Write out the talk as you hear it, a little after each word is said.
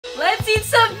Let's eat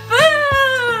some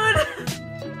food!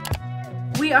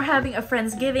 We are having a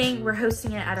Friendsgiving. We're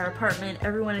hosting it at our apartment.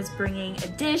 Everyone is bringing a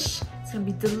dish. It's gonna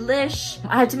be delish.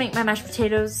 I had to make my mashed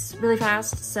potatoes really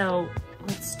fast, so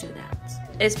let's do that.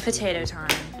 It's potato time.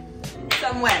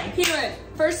 Some way. Keep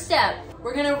First step,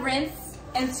 we're gonna rinse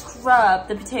and scrub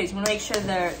the potatoes. We wanna make sure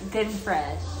they're good and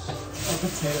fresh. A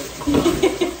potato.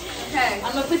 Okay.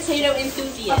 I'm a potato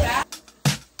enthusiast. Okay.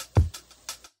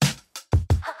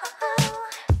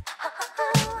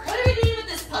 What are we doing with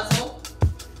this puzzle?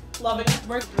 Loving it.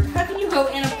 How can you go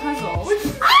in a puzzle?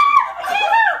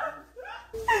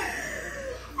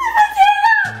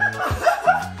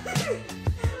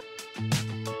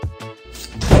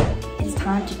 It's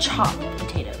time to chop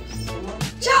potatoes.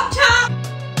 Chop, chop!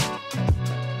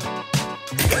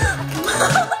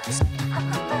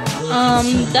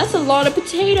 That's a lot of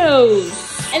potatoes.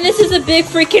 And this is a big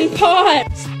freaking pot.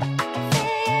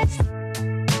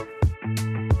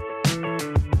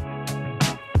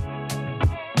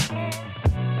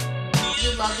 You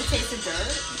love the taste of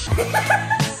dirt?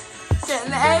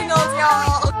 Getting the angles,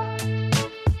 y'all.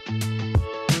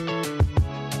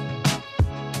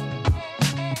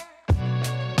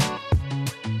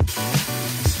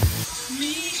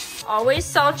 Always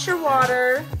salt your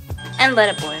water and let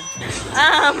it boil.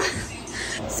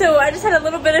 So I just had a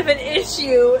little bit of an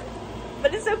issue,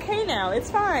 but it's okay now. It's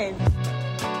fine.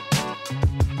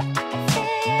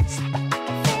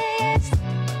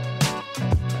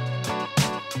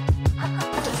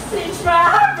 Cinch my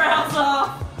eyebrows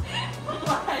off. Oh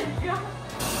my god.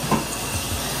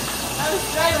 I was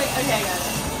struggling. Okay, I got it.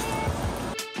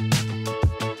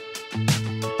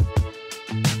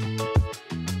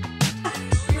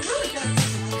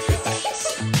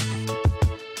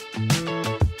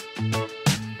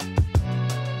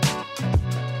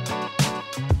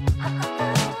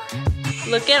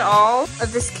 Look at all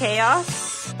of this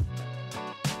chaos.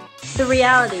 The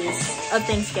realities of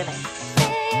Thanksgiving.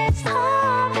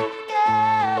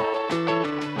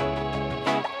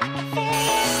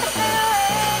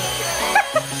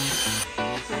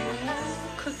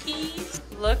 Cookies.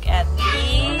 Look at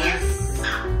these.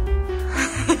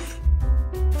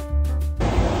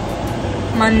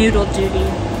 My noodle duty.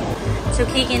 So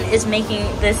Keegan is making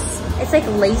this, it's like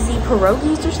lazy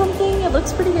pierogies or something. It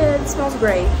looks pretty good, it smells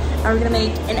great. Now we're gonna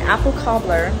make an apple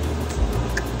cobbler.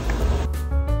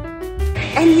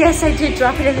 And yes, I did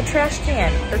drop it in the trash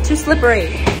can. They're too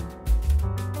slippery.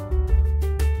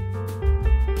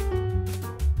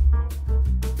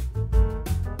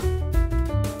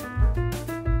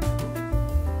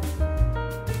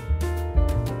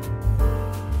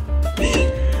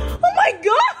 Oh my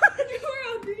god! We're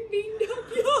on green bean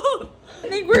dump. I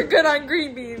think we're good on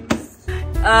green beans.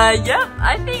 Yep,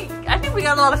 I think we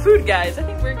got a lot of food, guys. I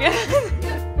think we're good.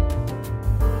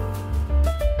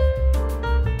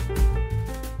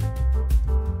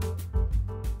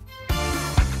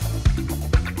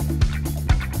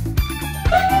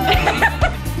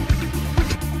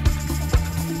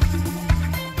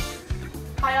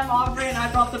 Hi, I'm Aubrey and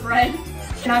I brought the bread.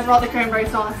 And I brought the cranberry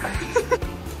sauce.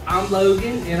 I'm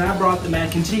Logan and I brought the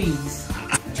mac and cheese.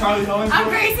 Charlie Cohen. I'm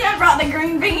Gracie, I brought the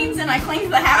green beans and I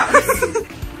cleaned the house.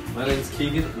 My name's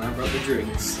Keegan and I brought the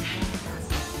drinks.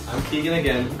 I'm Keegan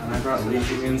again and I brought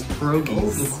Lazy Man's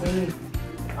pierogies.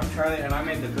 I'm Charlie and I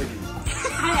made the cookies.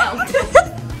 I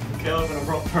Caleb and I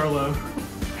brought Perlo.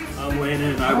 I'm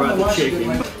Landon and I brought the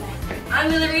chicken.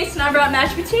 I'm Lily Reese and I brought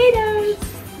mashed potatoes.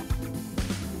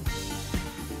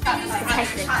 I'm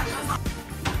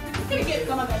gonna get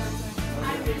some of everything.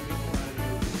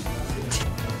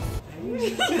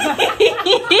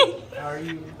 How are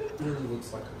you? He really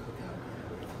looks like a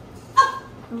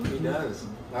cookout. He does.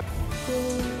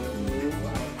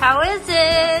 How is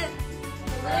it?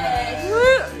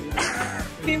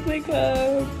 Gameplay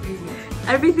club.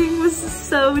 Everything was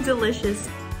so delicious.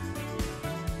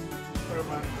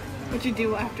 What'd you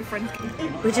do after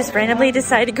Friendsgiving? We just randomly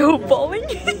decided to go bowling.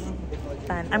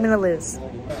 Fun. I'm gonna lose.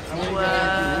 Whoa.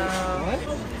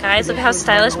 Guys, look how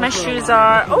stylish my shoes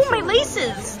are. Oh, my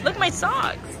laces. Look at my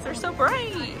socks. They're so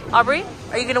bright. Aubrey,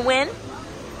 are you gonna win?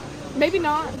 Maybe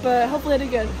not, but hopefully I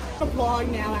did good. A vlog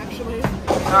now, actually.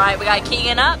 All right, we got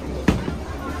Keegan up.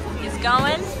 He's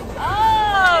going.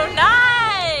 Oh,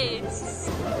 nice.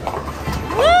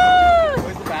 Woo!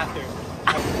 Where's the bathroom?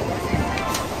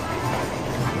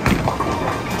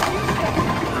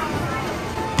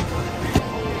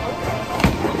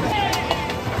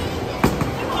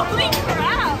 Holy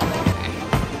crap.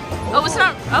 Oh, it's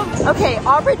not. Oh, okay.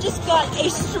 Aubrey just got a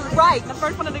strike. The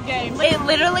first one of the game. It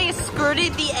literally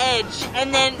skirted the edge,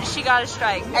 and then she got a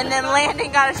strike. And then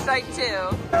Landon got a strike too.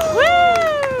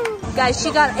 Woo! Guys,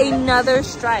 she got another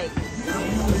strike.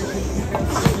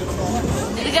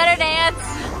 You gotta dance.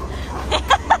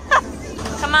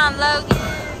 Come on, Logan.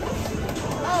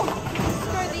 Oh,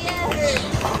 for the edge.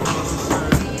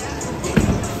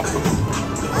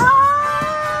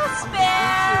 Oh,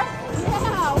 spare.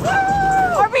 Yeah,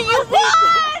 woo! Aubrey, you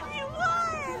won! You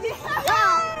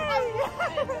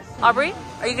won! Aubrey,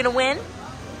 are you gonna win?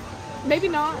 Maybe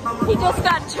not. He just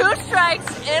got 2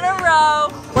 strikes in a row.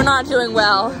 We're not doing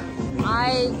well.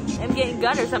 I am getting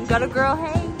gutters. I'm gutter girl,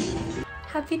 hey.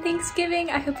 Happy Thanksgiving.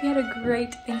 I hope you had a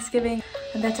great Thanksgiving.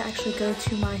 I'm about to actually go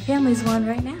to my family's one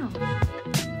right now.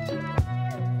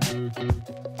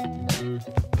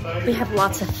 We have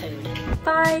lots of food.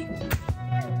 Bye.